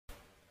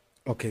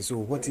Okay, so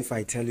what if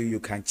I tell you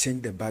you can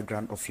change the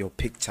background of your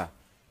picture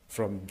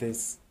from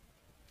this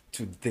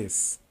to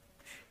this?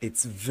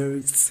 It's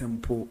very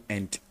simple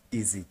and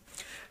easy.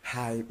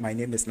 Hi, my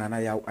name is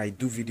Nanaya. I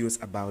do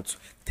videos about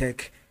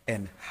tech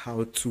and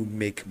how to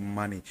make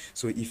money.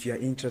 So if you're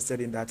interested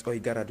in that, all you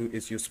gotta do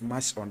is you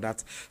smash on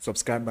that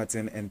subscribe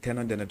button and turn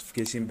on the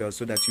notification bell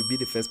so that you'll be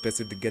the first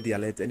person to get the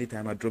alert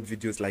anytime I drop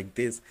videos like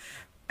this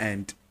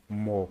and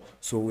more.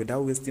 So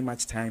without wasting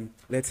much time,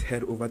 let's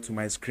head over to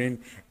my screen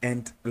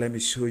and let me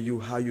show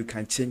you how you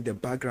can change the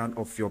background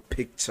of your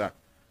picture.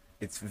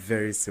 It's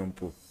very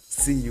simple.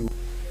 See you.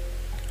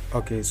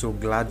 Okay, so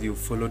glad you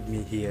followed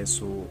me here.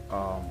 So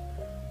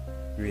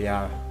we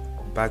are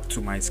back to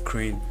my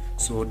screen.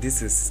 So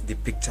this is the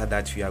picture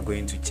that we are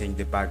going to change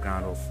the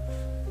background of.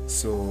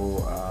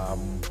 So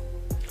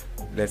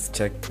let's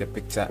check the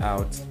picture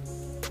out.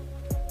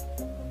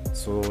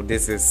 So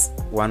this is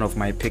one of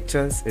my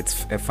pictures.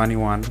 It's a funny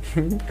one.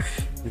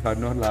 If I'm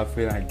not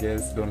laughing, I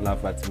guess don't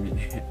laugh at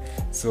me.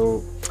 So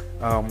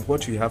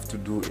what you have to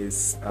do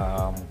is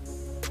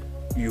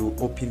you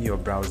open your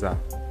browser.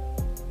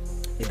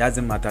 It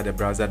doesn't matter the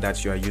browser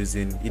that you are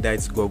using, either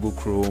it's Google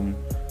Chrome,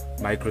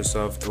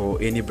 Microsoft,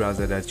 or any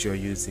browser that you're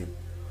using.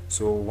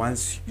 So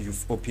once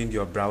you've opened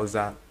your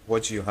browser,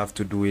 what you have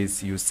to do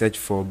is you search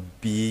for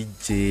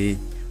BJ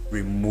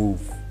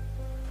remove.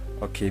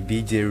 Okay,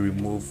 BJ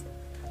remove.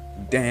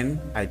 Then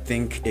I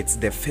think it's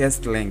the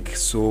first link,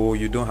 so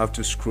you don't have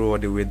to scroll all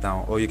the way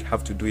down. All you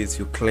have to do is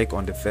you click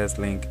on the first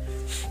link.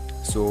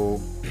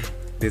 So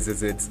this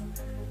is it.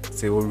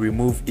 So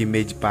remove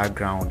image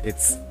background.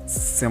 It's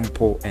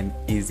simple and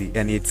easy,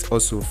 and it's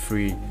also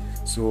free.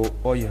 So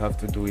all you have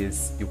to do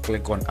is you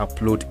click on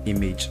upload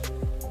image.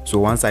 So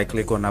once I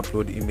click on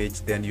upload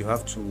image, then you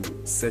have to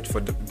search for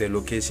the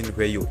location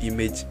where your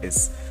image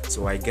is.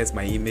 So I guess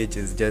my image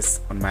is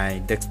just on my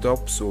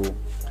desktop, so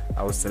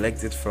I will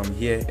select it from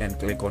here and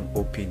click on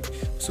open.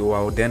 So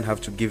I will then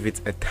have to give it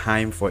a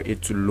time for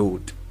it to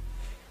load.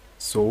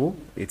 So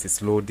it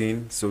is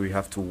loading, so we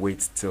have to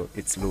wait till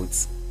it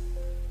loads.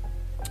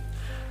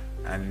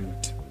 And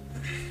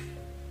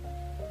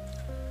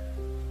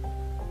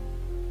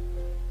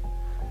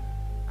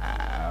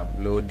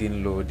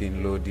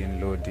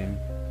loading.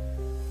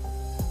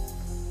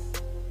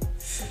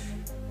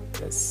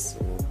 Yes,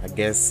 so I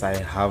guess I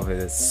have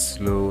a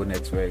slow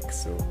network,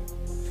 so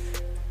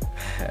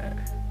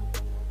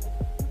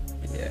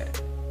yeah,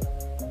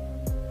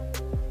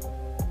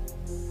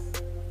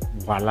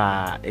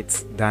 voila,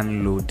 it's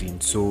done loading.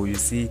 So you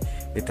see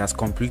it has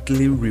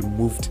completely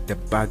removed the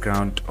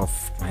background of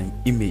my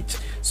image.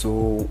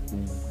 So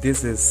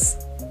this is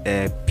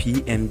a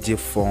PNG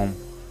form.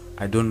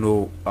 I don't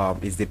know,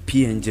 it's the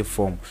PNG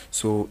form.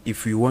 So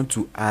if you want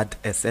to add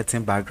a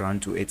certain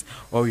background to it,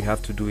 all you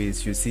have to do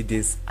is you see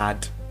this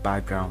add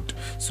background.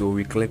 So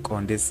we click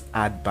on this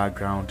add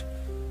background.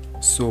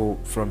 So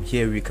from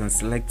here we can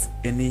select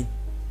any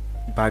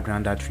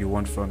background that we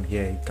want. From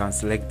here you can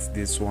select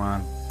this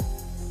one.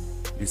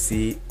 You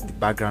see the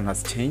background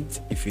has changed.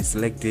 If you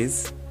select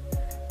this,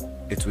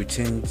 it will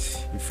change.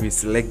 If we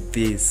select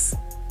this,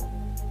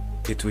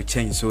 it will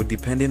change. So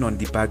depending on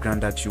the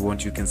background that you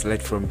want, you can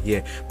select from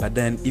here. But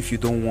then if you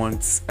don't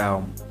want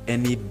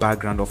any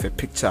background of a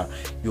picture,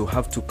 you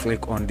have to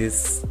click on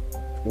this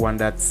one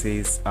that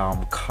says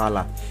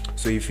color.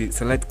 So if you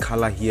select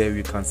color here,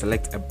 we can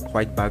select a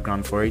white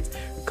background for it,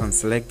 we can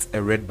select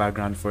a red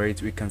background for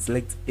it, we can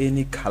select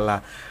any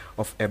color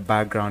of a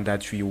background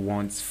that we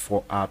want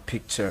for our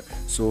picture.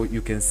 So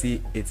you can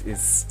see it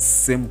is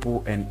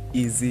simple and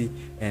easy,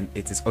 and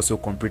it is also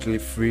completely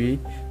free.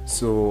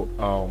 So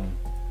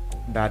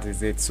that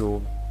is it.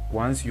 So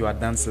once you are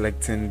done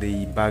selecting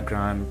the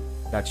background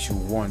that you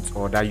want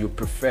or that you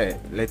prefer,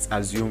 let's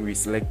assume we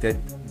selected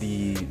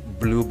the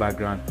blue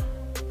background,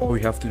 all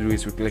we have to do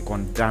is we click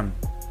on done,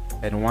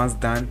 and once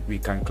done we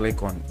can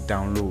click on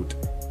download.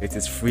 It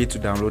is free to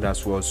download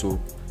as well. So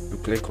you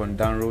click on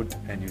download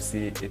and you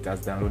see it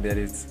has downloaded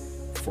it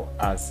for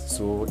us.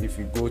 So if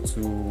you go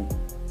to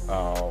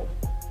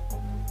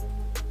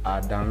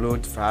our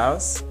download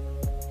files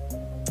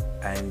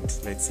and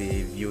let's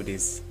say view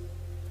this,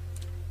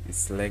 you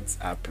select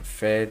our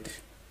preferred,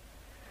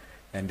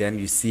 and then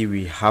you see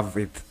we have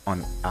it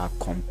on our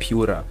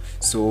computer.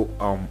 So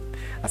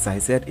as I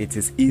said, it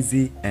is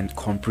easy and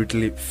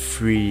completely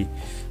free.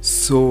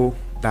 So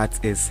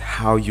that is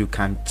how you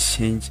can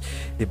change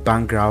the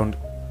background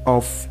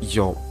of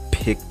your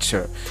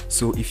picture.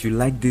 So if you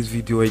like this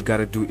video, all you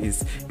gotta do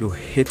is you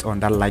hit on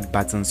that like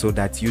button so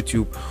that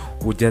YouTube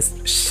will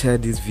just share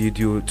this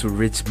video to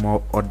reach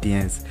more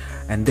audience.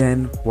 And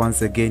then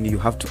once again, you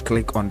have to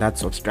click on that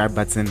subscribe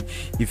button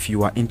if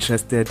you are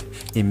interested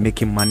in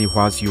making money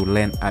whilst you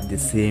learn at the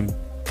same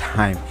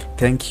time.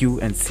 Thank you,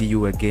 and see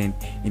you again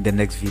in the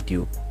next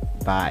video.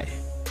 Bye.